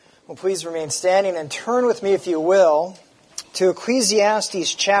Well, please remain standing and turn with me, if you will, to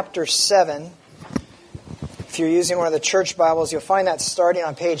Ecclesiastes chapter 7. If you're using one of the church Bibles, you'll find that starting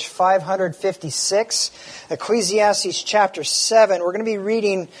on page 556. Ecclesiastes chapter 7. We're going to be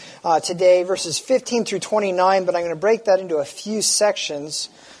reading today verses 15 through 29, but I'm going to break that into a few sections.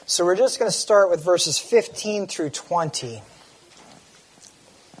 So we're just going to start with verses 15 through 20.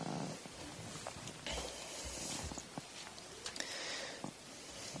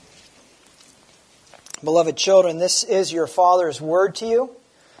 Beloved children, this is your Father's word to you,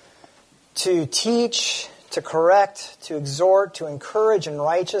 to teach, to correct, to exhort, to encourage in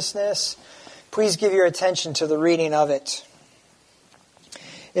righteousness. Please give your attention to the reading of it.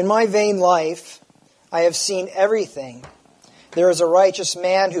 In my vain life, I have seen everything. There is a righteous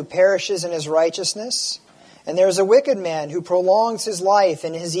man who perishes in his righteousness, and there is a wicked man who prolongs his life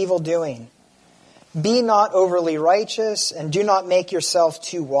in his evil doing. Be not overly righteous, and do not make yourself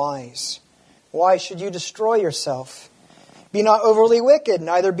too wise. Why should you destroy yourself? Be not overly wicked,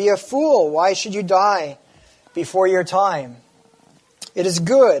 neither be a fool. Why should you die before your time? It is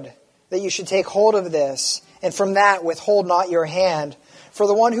good that you should take hold of this, and from that withhold not your hand. For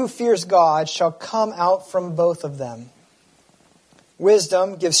the one who fears God shall come out from both of them.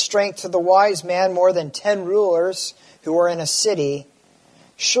 Wisdom gives strength to the wise man more than 10 rulers who are in a city.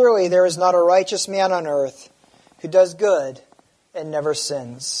 Surely there is not a righteous man on earth who does good and never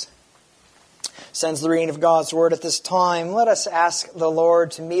sins. Sends the reading of God's Word at this time. Let us ask the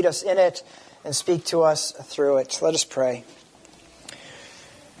Lord to meet us in it and speak to us through it. Let us pray.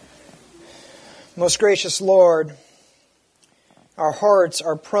 Most gracious Lord, our hearts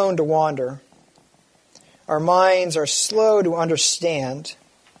are prone to wander. Our minds are slow to understand.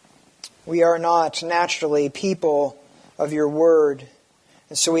 We are not naturally people of your Word.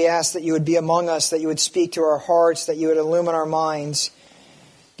 And so we ask that you would be among us, that you would speak to our hearts, that you would illumine our minds.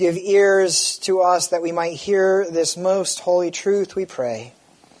 Give ears to us that we might hear this most holy truth, we pray.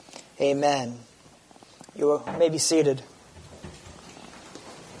 Amen. You may be seated.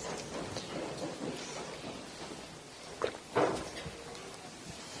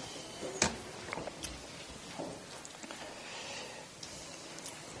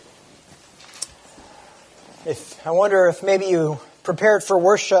 I wonder if maybe you prepared for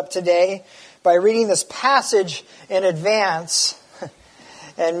worship today by reading this passage in advance.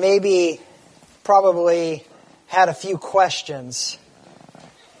 And probably had a few questions.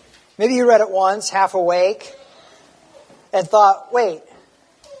 Maybe you read it once, half awake, and thought, wait,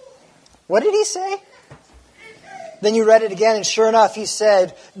 what did he say? Then you read it again, and sure enough, he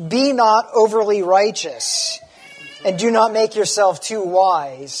said, be not overly righteous, and do not make yourself too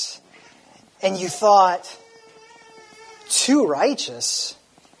wise. And you thought, too righteous?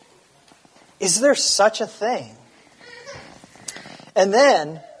 Is there such a thing? And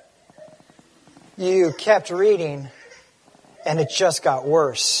then you kept reading, and it just got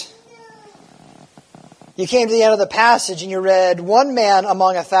worse. You came to the end of the passage and you read, 1 man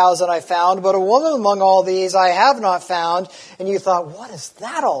among 1,000 I found, but a woman among all these I have not found. And you thought, what is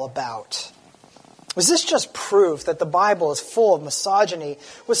that all about? Was this just proof that the Bible is full of misogyny?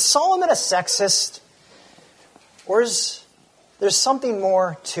 Was Solomon a sexist? Or is there something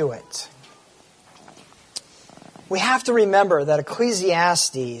more to it? We have to remember that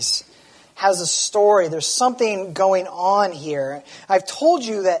Ecclesiastes has a story. There's something going on here. I've told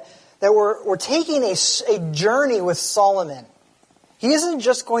you that we're taking a journey with Solomon. He isn't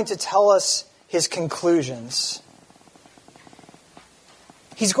just going to tell us his conclusions.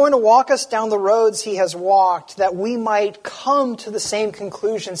 He's going to walk us down the roads he has walked that we might come to the same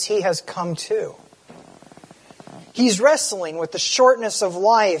conclusions he has come to. He's wrestling with the shortness of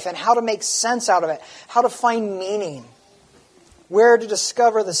life and how to make sense out of it, how to find meaning, where to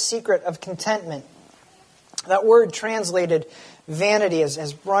discover the secret of contentment. That word translated vanity,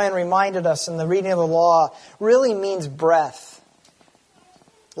 as Brian reminded us in the reading of the law, really means breath.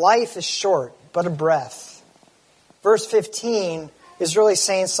 Life is short, but a breath. Verse 15 is really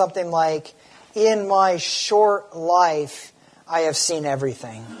saying something like, in my short life, I have seen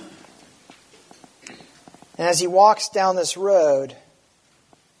everything. And as he walks down this road,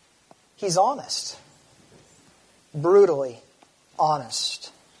 he's honest. Brutally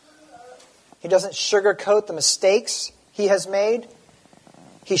honest. He doesn't sugarcoat the mistakes he has made.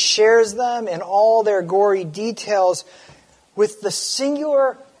 He shares them in all their gory details with the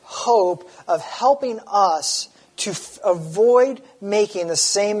singular hope of helping us to avoid making the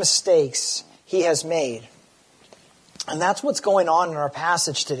same mistakes he has made. And that's what's going on in our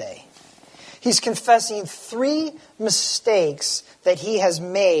passage today. He's confessing 3 mistakes that he has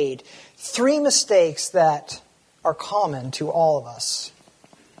made. 3 mistakes that are common to all of us.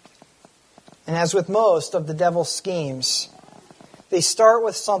 And as with most of the devil's schemes, they start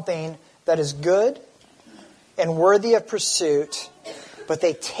with something that is good and worthy of pursuit, but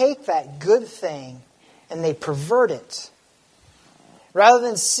they take that good thing and they pervert it. Rather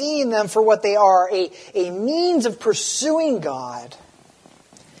than seeing them for what they are, a means of pursuing God,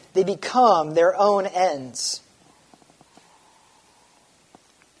 they become their own ends.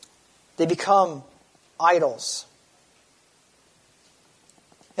 They become idols.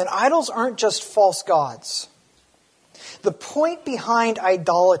 And idols aren't just false gods. The point behind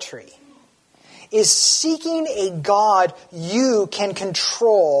idolatry is seeking a God you can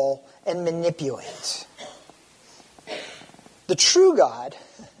control and manipulate. The true God,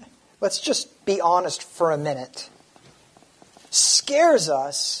 let's just be honest for a minute, scares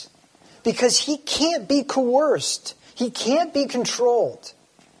us because he can't be coerced. He can't be controlled.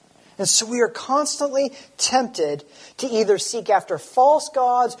 And so we are constantly tempted to either seek after false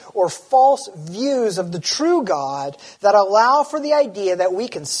gods or false views of the true God that allow for the idea that we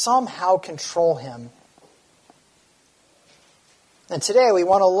can somehow control him. And today we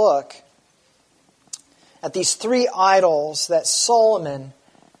want to look at these three idols that Solomon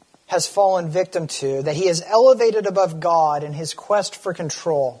has fallen victim to, that he has elevated above God in his quest for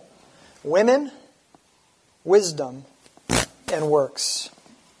control. Women, wisdom, and works.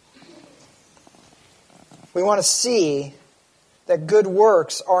 We want to see that good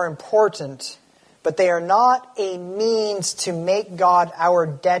works are important, but they are not a means to make God our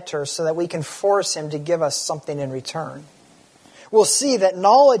debtor so that we can force him to give us something in return. We'll see that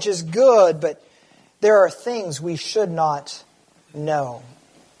knowledge is good, but there are things we should not know.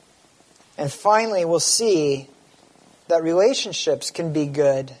 And finally, we'll see that relationships can be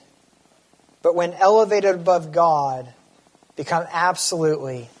good, but when elevated above God, become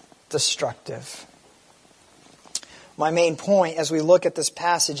absolutely destructive. My main point as we look at this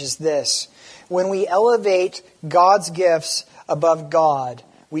passage is this. When we elevate God's gifts above God,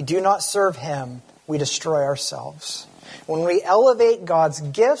 we do not serve him, we destroy ourselves. When we elevate God's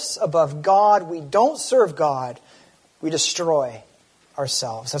gifts above God, we don't serve God, we destroy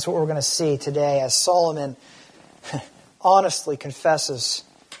ourselves. That's what we're going to see today as Solomon honestly confesses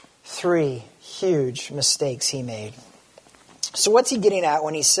three huge mistakes he made. So what's he getting at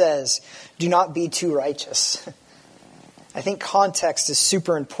when he says, do not be too righteous? I think context is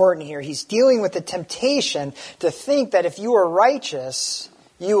super important here. He's dealing with the temptation to think that if you are righteous,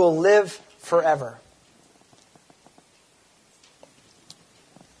 you will live forever.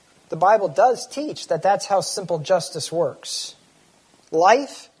 The Bible does teach that that's how simple justice works.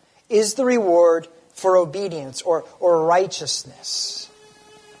 Life is the reward for obedience or righteousness.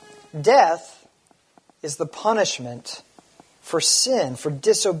 Death is the punishment for sin, for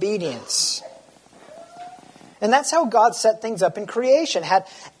disobedience. And that's how God set things up in creation. Had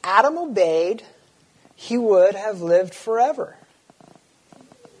Adam obeyed, he would have lived forever.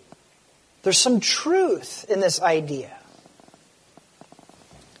 There's some truth in this idea.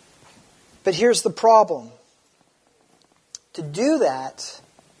 But here's the problem. To do that,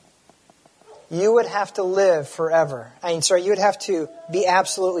 you would have to live forever. You would have to be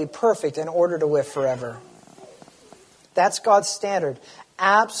absolutely perfect in order to live forever. That's God's standard.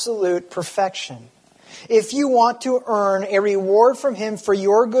 Absolute perfection. If you want to earn a reward from him for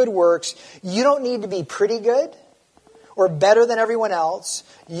your good works, you don't need to be pretty good or better than everyone else.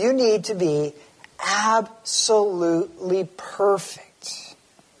 You need to be absolutely perfect.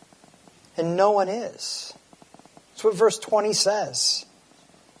 And no one is. That's what verse 20 says.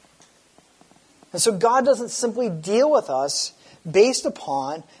 And so God doesn't simply deal with us based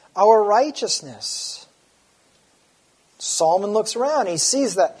upon our righteousness. Solomon looks around. He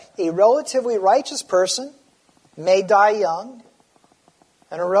sees that a relatively righteous person may die young,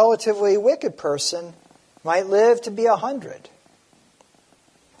 and a relatively wicked person might live to be 100.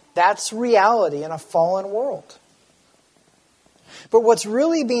 That's reality in a fallen world. But what's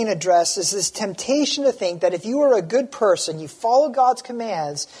really being addressed is this temptation to think that if you are a good person, you follow God's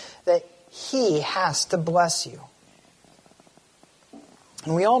commands, that he has to bless you.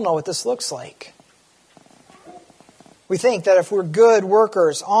 And we all know what this looks like. We think that if we're good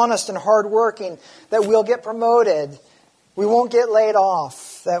workers, honest and hardworking, that we'll get promoted, we won't get laid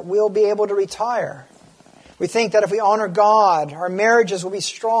off, that we'll be able to retire. We think that if we honor God, our marriages will be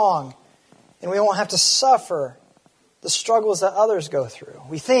strong, and we won't have to suffer the struggles that others go through.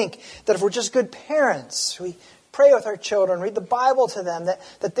 We think that if we're just good parents, we pray with our children, read the Bible to them,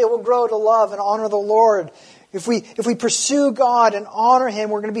 that they will grow to love and honor the Lord. If we pursue God and honor him,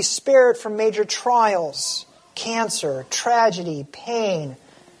 we're going to be spared from major trials. Cancer, tragedy, pain,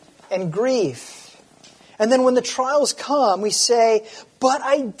 and grief. And then when the trials come, we say, but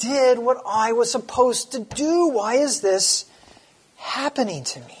I did what I was supposed to do. Why is this happening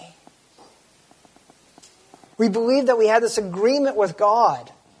to me? We believe that we had this agreement with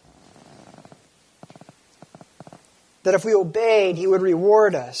God, that if we obeyed, He would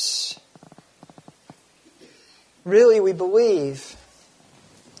reward us. Really, we believe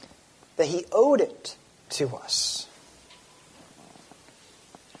that He owed it to us.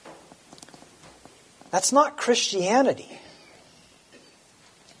 That's not Christianity.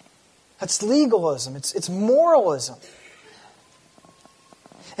 That's legalism. It's moralism.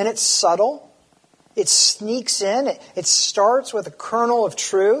 And it's subtle. It sneaks in. It starts with a kernel of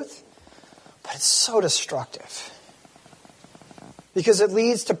truth. But it's so destructive. Because it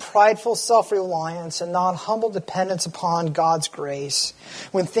leads to prideful self-reliance and not humble dependence upon God's grace.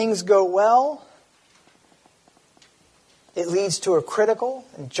 When things go well, it leads to a critical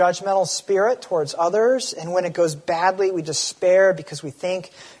and judgmental spirit towards others. And when it goes badly, we despair because we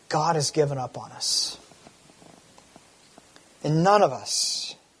think God has given up on us. And none of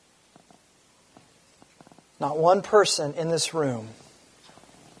us, not one person in this room,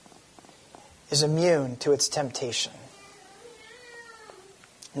 is immune to its temptation.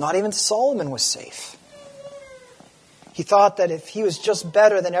 Not even Solomon was safe. He thought that if he was just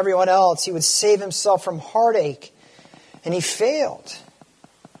better than everyone else, he would save himself from heartache. And he failed.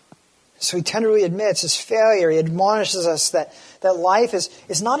 So he tenderly admits his failure. He admonishes us that life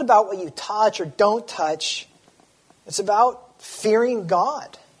is not about what you touch or don't touch. It's about fearing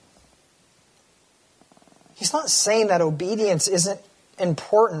God. He's not saying that obedience isn't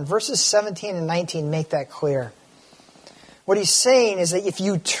important. Verses 17 and 19 make that clear. What he's saying is that if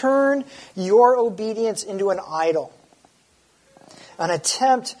you turn your obedience into an idol, an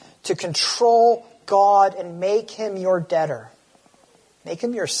attempt to control God and make Him your debtor, make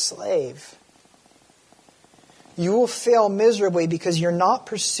Him your slave, you will fail miserably because you're not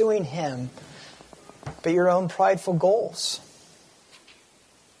pursuing Him, but your own prideful goals.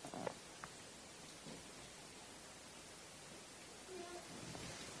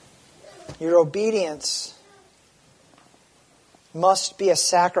 Your obedience must be a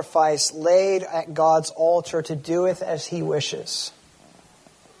sacrifice laid at God's altar to doeth as He wishes.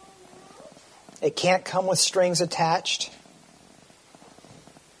 It can't come with strings attached.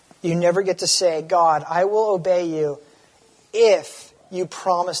 You never get to say, God, I will obey you if you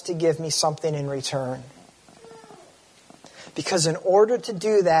promise to give me something in return. Because in order to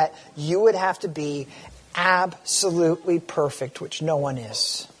do that, you would have to be absolutely perfect, which no one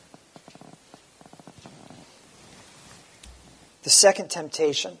is. The second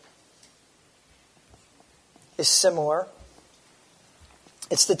temptation is similar.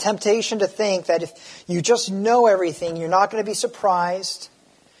 It's the temptation to think that if you just know everything, you're not going to be surprised.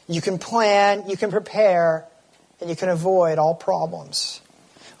 You can plan, you can prepare, and you can avoid all problems.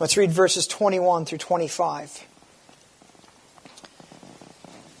 Let's read verses 21 through 25.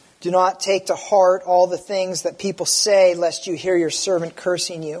 Do not take to heart all the things that people say, lest you hear your servant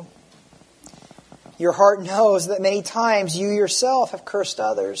cursing you. Your heart knows that many times you yourself have cursed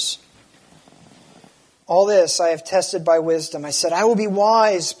others. All this I have tested by wisdom. I said, I will be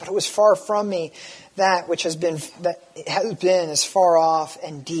wise, but it was far from me. That which has been is far off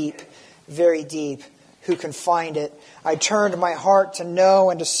and deep, very deep. Who can find it? I turned my heart to know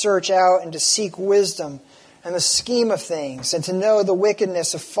and to search out and to seek wisdom and the scheme of things, and to know the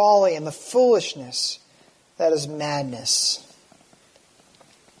wickedness of folly and the foolishness that is madness.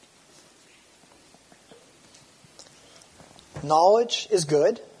 Knowledge is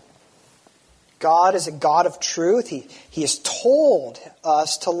good. God is a God of truth. He has told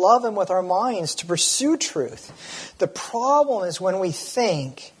us to love Him with our minds, to pursue truth. The problem is when we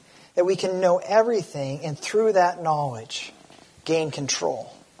think that we can know everything and through that knowledge gain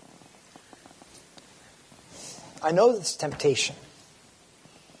control. I know this temptation.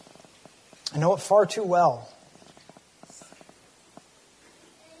 I know it far too well.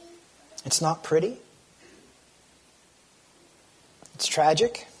 It's not pretty. It's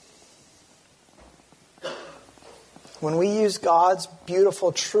tragic. When we use God's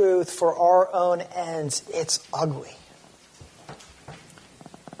beautiful truth for our own ends, it's ugly.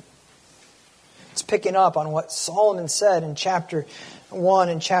 It's picking up on what Solomon said in chapter 1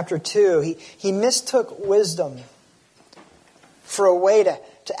 and chapter 2. He mistook wisdom for a way to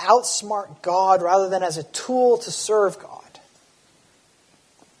outsmart God rather than as a tool to serve God.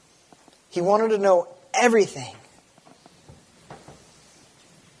 He wanted to know everything.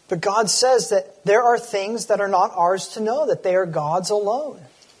 But God says that there are things that are not ours to know, that they are God's alone.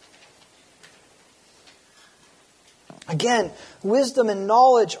 Again, wisdom and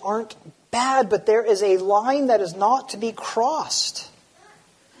knowledge aren't bad, but there is a line that is not to be crossed.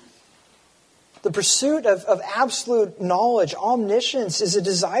 The pursuit of absolute knowledge, omniscience, is a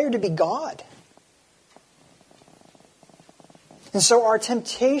desire to be God. And so our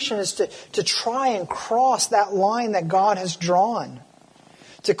temptation is to try and cross that line that God has drawn.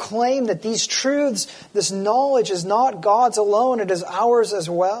 To claim that these truths, this knowledge is not God's alone, it is ours as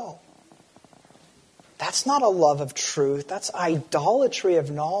well. That's not a love of truth. That's idolatry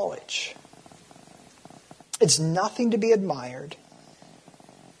of knowledge. It's nothing to be admired.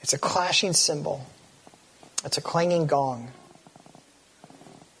 It's a clashing cymbal. It's a clanging gong.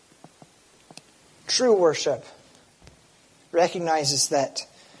 True worship recognizes that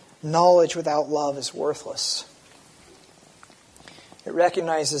knowledge without love is worthless. It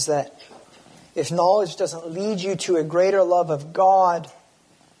recognizes that if knowledge doesn't lead you to a greater love of God,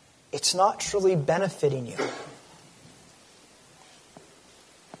 it's not truly benefiting you.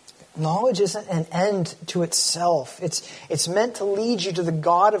 Knowledge isn't an end to itself. It's meant to lead you to the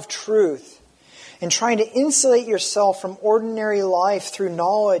God of truth. And trying to insulate yourself from ordinary life through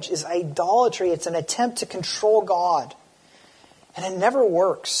knowledge is idolatry. It's an attempt to control God. And it never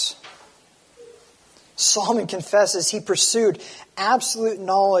works. Solomon confesses he pursued absolute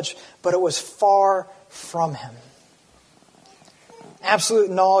knowledge, but it was far from him.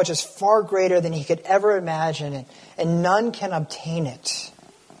 Absolute knowledge is far greater than he could ever imagine, and none can obtain it.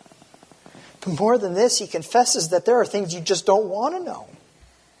 But more than this, he confesses that there are things you just don't want to know.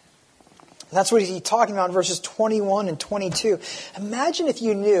 And that's what he's talking about in verses 21 and 22. Imagine if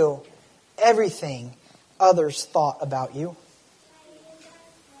you knew everything others thought about you.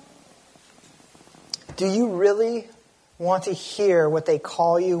 Do you really want to hear what they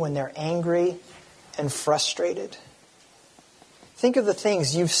call you when they're angry and frustrated? Think of the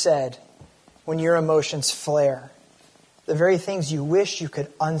things you've said when your emotions flare. The very things you wish you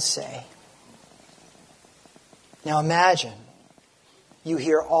could unsay. Now imagine you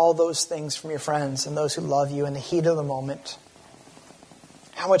hear all those things from your friends and those who love you in the heat of the moment.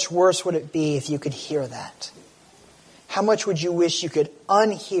 How much worse would it be if you could hear that? How much would you wish you could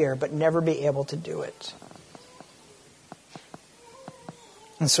unhear but never be able to do it?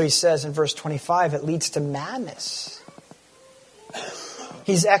 And so he says in verse 25, it leads to madness.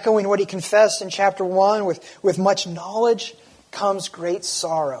 He's echoing what he confessed in chapter 1, with much knowledge comes great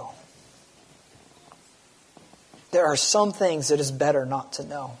sorrow. There are some things that is better not to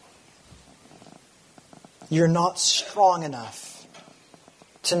know. You're not strong enough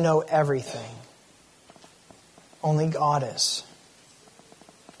to know everything. Only God is.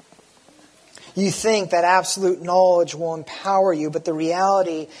 You think that absolute knowledge will empower you, but the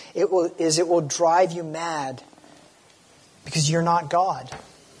reality it will drive you mad because you're not God.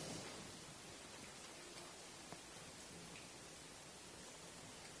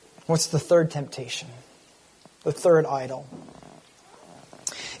 What's the third temptation? The third idol.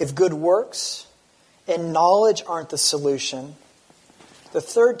 If good works and knowledge aren't the solution, the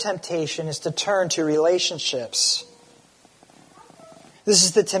third temptation is to turn to relationships. This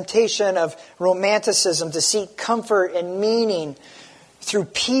is the temptation of romanticism, to seek comfort and meaning through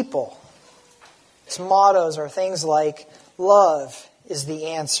people. Its mottos are things like, love is the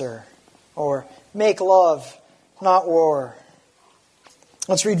answer, or make love, not war.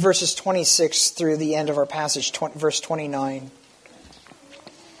 Let's read verses 26 through the end of our passage, verse 29.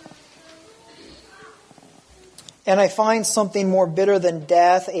 And I find something more bitter than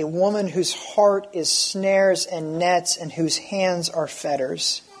death, a woman whose heart is snares and nets and whose hands are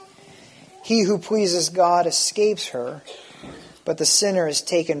fetters. He who pleases God escapes her, but the sinner is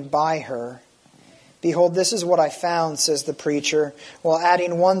taken by her. Behold, this is what I found, says the preacher, while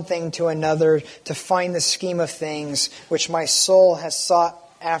adding one thing to another to find the scheme of things which my soul has sought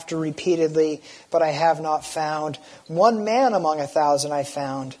after repeatedly, but I have not found. One man among 1,000 I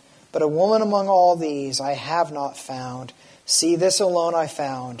found, but a woman among all these I have not found. See, this alone I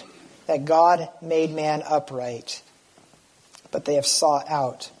found, that God made man upright, but they have sought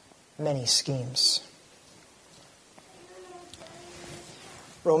out many schemes.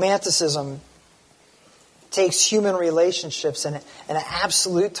 Romanticism takes human relationships and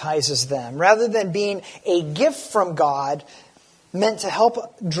absolutizes them. Rather than being a gift from God, meant to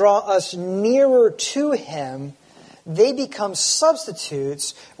help draw us nearer to Him, they become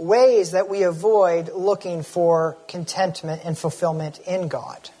substitutes, ways that we avoid looking for contentment and fulfillment in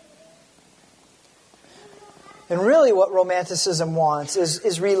God. And really what romanticism wants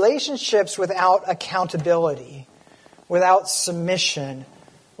is relationships without accountability, without submission,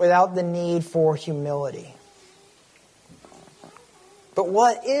 without the need for humility. But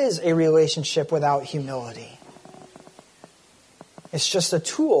what is a relationship without humility? It's just a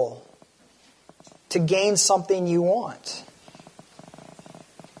tool to gain something you want.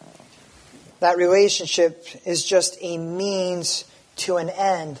 That relationship is just a means to an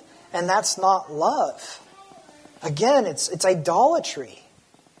end, and that's not love. Again, it's idolatry.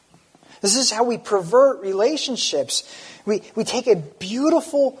 This is how we pervert relationships. We take a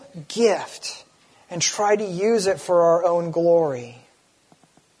beautiful gift and try to use it for our own glory.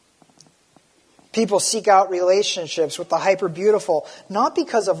 People seek out relationships with the hyper-beautiful, not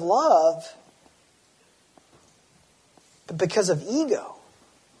because of love, but because of ego.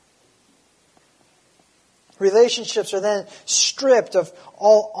 Relationships are then stripped of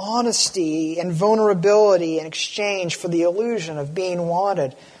all honesty and vulnerability in exchange for the illusion of being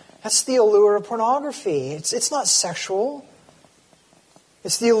wanted. That's the allure of pornography. It's not sexual.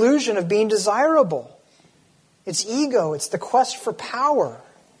 It's the illusion of being desirable. It's ego. It's the quest for power.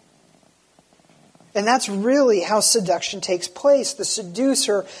 And that's really how seduction takes place. The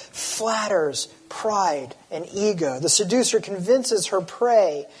seducer flatters pride and ego. The seducer convinces her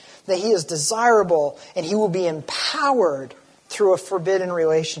prey that he is desirable and he will be empowered through a forbidden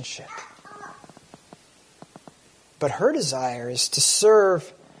relationship. But her desire is to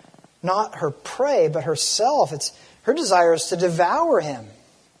serve not her prey, but herself. Her desire is to devour him.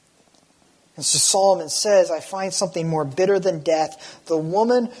 And so Solomon says, I find something more bitter than death. The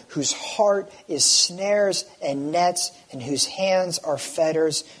woman whose heart is snares and nets and whose hands are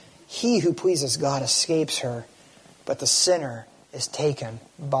fetters. He who pleases God escapes her, but the sinner is taken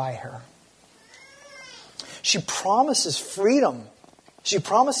by her. She promises freedom. She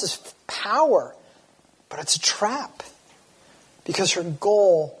promises power, but it's a trap because her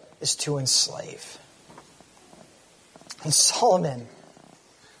goal is to enslave. And Solomon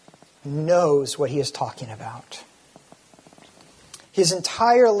knows what he is talking about. His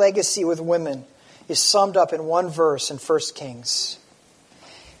entire legacy with women is summed up in one verse in 1 Kings.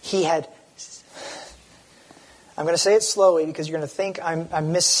 I'm going to say it slowly because you're going to think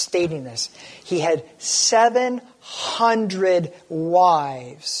I'm misstating this. He had 700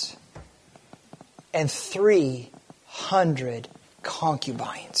 wives and 300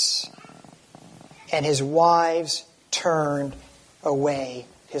 concubines. And his wives turned away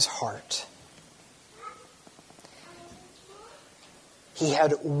his heart. He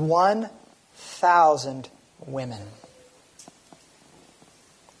had 1,000 women.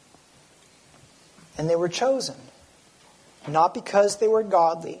 And they were chosen, not because they were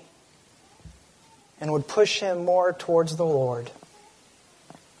godly and would push him more towards the Lord.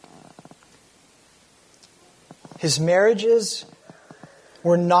 His marriages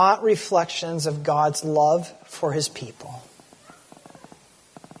were not reflections of God's love for his people.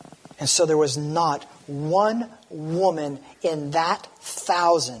 And so there was not one woman in that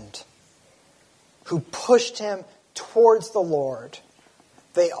 1,000 who pushed him towards the Lord.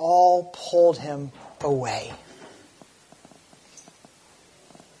 They all pulled him away.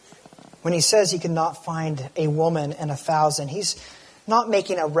 When he says he could not find a woman in 1,000, he's not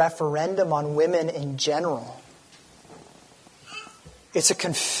making a referendum on women in general. It's a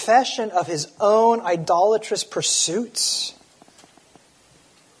confession of his own idolatrous pursuits.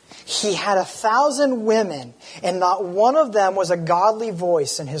 He had 1,000 women, and not one of them was a godly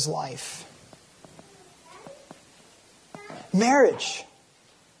voice in his life. Marriage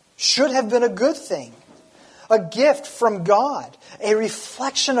should have been a good thing, a gift from God, a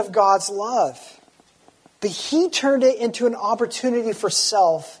reflection of God's love. But he turned it into an opportunity for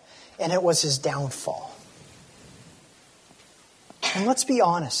self, and it was his downfall. And let's be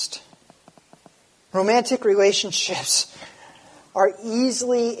honest. Romantic relationships are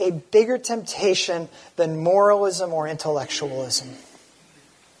easily a bigger temptation than moralism or intellectualism.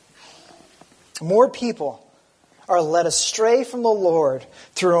 More people are led astray from the Lord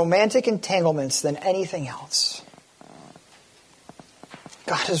through romantic entanglements than anything else.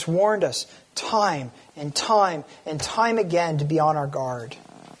 God has warned us time and time and time again to be on our guard.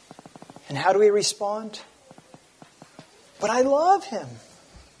 And how do we respond? But I love him.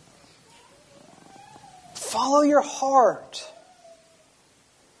 Follow your heart.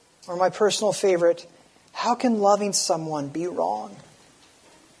 Or my personal favorite, how can loving someone be wrong?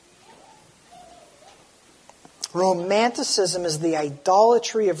 Romanticism is the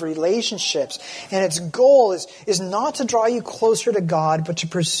idolatry of relationships, and its goal is not to draw you closer to God, but to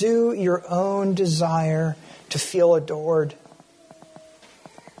pursue your own desire to feel adored.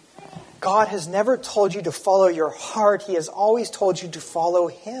 God has never told you to follow your heart. He has always told you to follow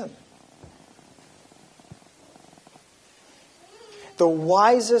him. The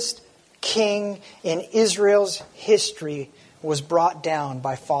wisest king in Israel's history was brought down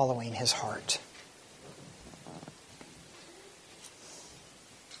by following his heart.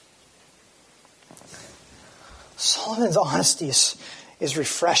 Solomon's honesty is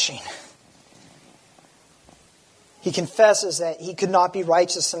refreshing. He confesses that he could not be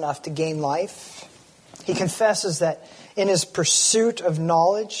righteous enough to gain life. He confesses that in his pursuit of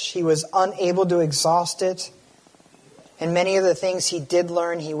knowledge, he was unable to exhaust it. And many of the things he did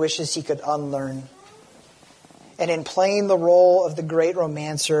learn, he wishes he could unlearn. And in playing the role of the great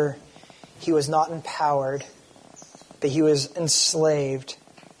romancer, he was not empowered, but he was enslaved,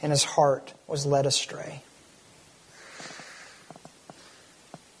 and his heart was led astray.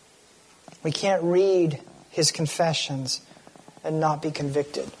 We can't read his confessions and not be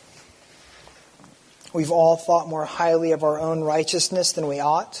convicted. We've all thought more highly of our own righteousness than we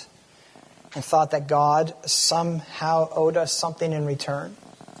ought, and thought that God somehow owed us something in return.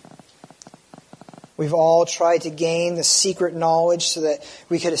 We've all tried to gain the secret knowledge so that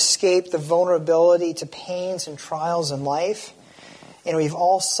we could escape the vulnerability to pains and trials in life. And we've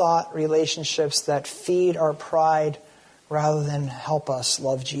all sought relationships that feed our pride rather than help us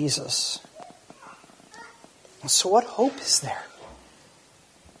love Jesus. So what hope is there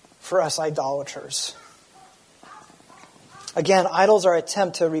for us idolaters? Again, idols are an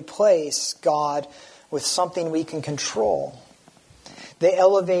attempt to replace God with something we can control. They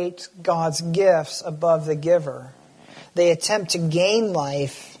elevate God's gifts above the giver. They attempt to gain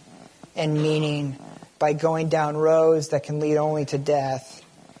life and meaning by going down roads that can lead only to death.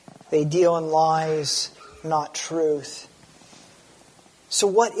 They deal in lies, not truth. So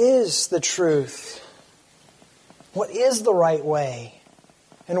what is the truth? What is the right way?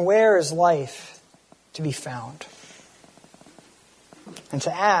 And where is life to be found? And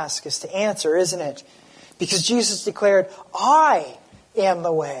to ask is to answer, isn't it? Because Jesus declared, I am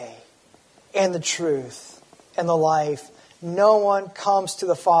the way and the truth and the life. No one comes to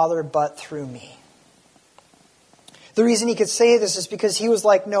the Father but through me. The reason he could say this is because he was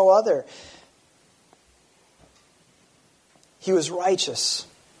like no other. He was righteous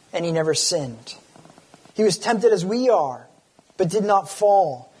and he never sinned. He was tempted as we are, but did not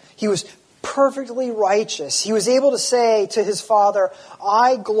fall. He was perfectly righteous. He was able to say to his Father,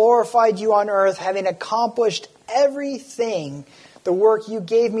 I glorified you on earth, having accomplished everything, the work you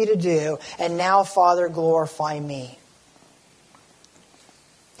gave me to do, and now, Father, glorify me.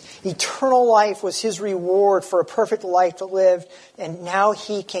 Eternal life was his reward for a perfect life to live, and now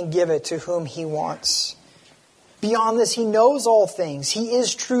he can give it to whom he wants. Beyond this, he knows all things. He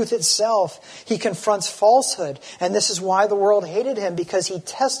is truth itself. He confronts falsehood. And this is why the world hated him, because he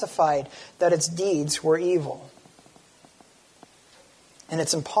testified that its deeds were evil. And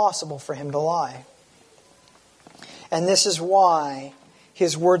it's impossible for him to lie. And this is why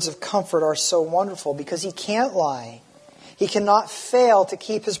his words of comfort are so wonderful, because he can't lie. He cannot fail to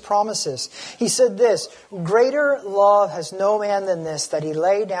keep his promises. He said this, greater love has no man than this, that he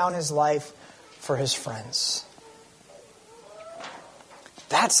lay down his life for his friends.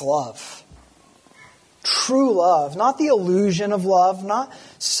 That's love. True love. Not the illusion of love. Not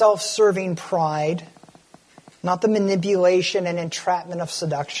self-serving pride. Not the manipulation and entrapment of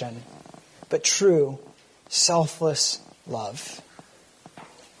seduction. But true, selfless love.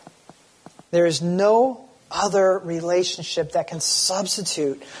 There is no other relationship that can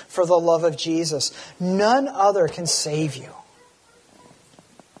substitute for the love of Jesus. None other can save you.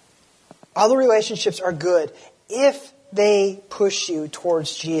 Other relationships are good if they push you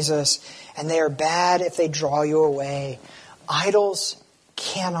towards Jesus, and they are bad if they draw you away. Idols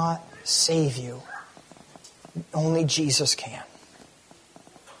cannot save you. Only Jesus can.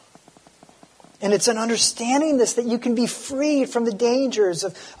 And it's an understanding this that you can be freed from the dangers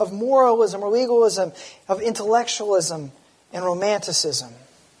of moralism or legalism, of intellectualism and romanticism.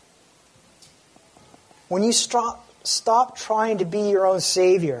 When you stop trying to be your own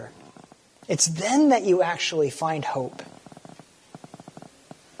savior, it's then that you actually find hope.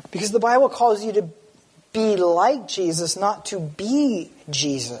 Because the Bible calls you to be like Jesus, not to be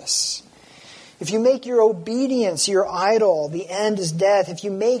Jesus. If you make your obedience your idol, the end is death. If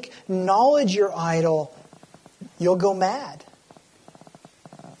you make knowledge your idol, you'll go mad.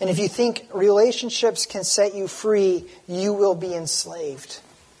 And if you think relationships can set you free, you will be enslaved.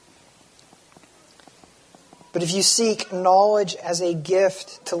 But if you seek knowledge as a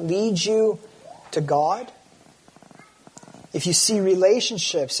gift to lead you to God, if you see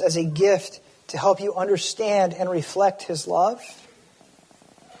relationships as a gift to help you understand and reflect His love,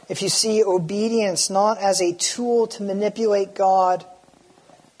 if you see obedience not as a tool to manipulate God,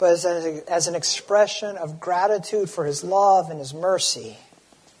 but as an expression of gratitude for His love and His mercy,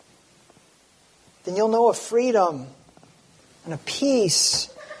 then you'll know a freedom and a peace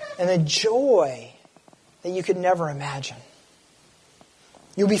and a joy that you could never imagine.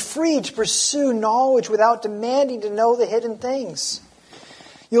 You'll be free to pursue knowledge without demanding to know the hidden things.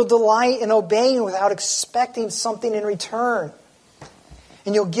 You'll delight in obeying without expecting something in return.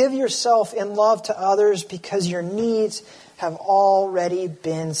 And you'll give yourself in love to others because your needs have already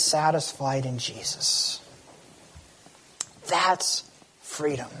been satisfied in Jesus. That's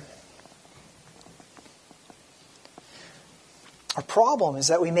freedom. Our problem is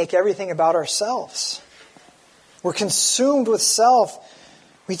that we make everything about ourselves. We're consumed with self.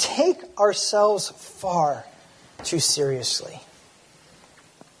 We take ourselves far too seriously.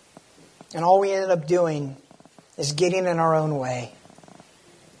 And all we end up doing is getting in our own way.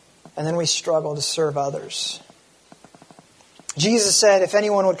 And then we struggle to serve others. Jesus said, if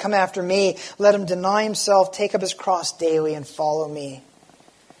anyone would come after me, let him deny himself, take up his cross daily, and follow me.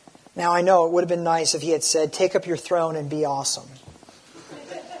 Now I know it would have been nice if he had said, take up your throne and be awesome.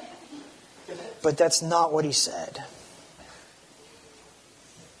 But that's not what he said.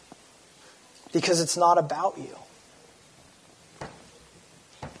 Because it's not about you.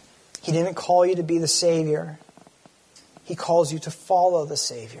 He didn't call you to be the Savior. He calls you to follow the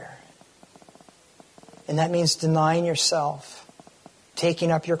Savior. And that means denying yourself,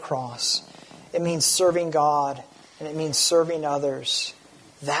 taking up your cross. It means serving God, and it means serving others.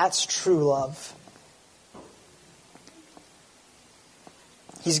 That's true love.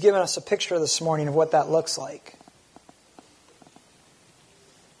 He's given us a picture this morning of what that looks like.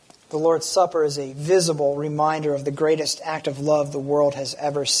 The Lord's Supper is a visible reminder of the greatest act of love the world has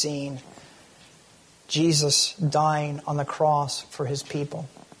ever seen. Jesus dying on the cross for his people.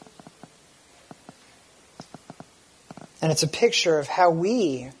 And it's a picture of how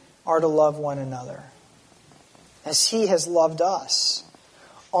we are to love one another as he has loved us,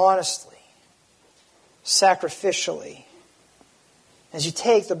 honestly, sacrificially. As you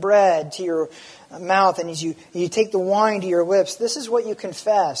take the bread to your mouth and as you take the wine to your lips, this is what you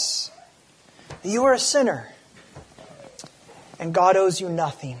confess. You are a sinner and God owes you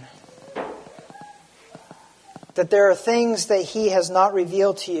nothing. That there are things that he has not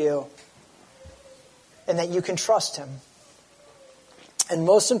revealed to you and that you can trust him. And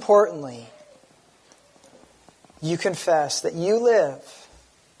most importantly, you confess that you live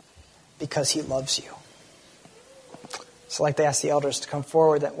because he loves you. So I'd like to ask the elders to come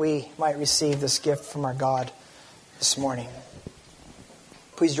forward that we might receive this gift from our God this morning.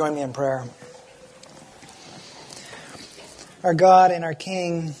 Please join me in prayer. Our God and our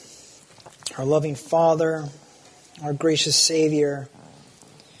King, our loving Father, our gracious Savior,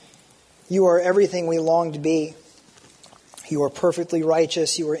 you are everything we long to be. You are perfectly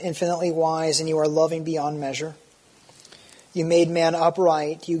righteous, you are infinitely wise, and you are loving beyond measure. You made man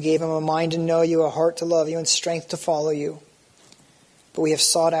upright. You gave him a mind to know you, a heart to love you, and strength to follow you. But we have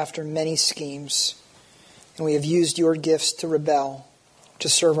sought after many schemes, and we have used your gifts to rebel, to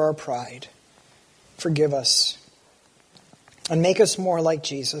serve our pride. Forgive us, and make us more like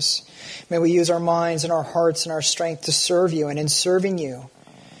Jesus. May we use our minds and our hearts and our strength to serve you, and in serving you,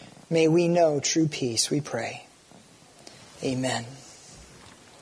 may we know true peace, we pray. Amen.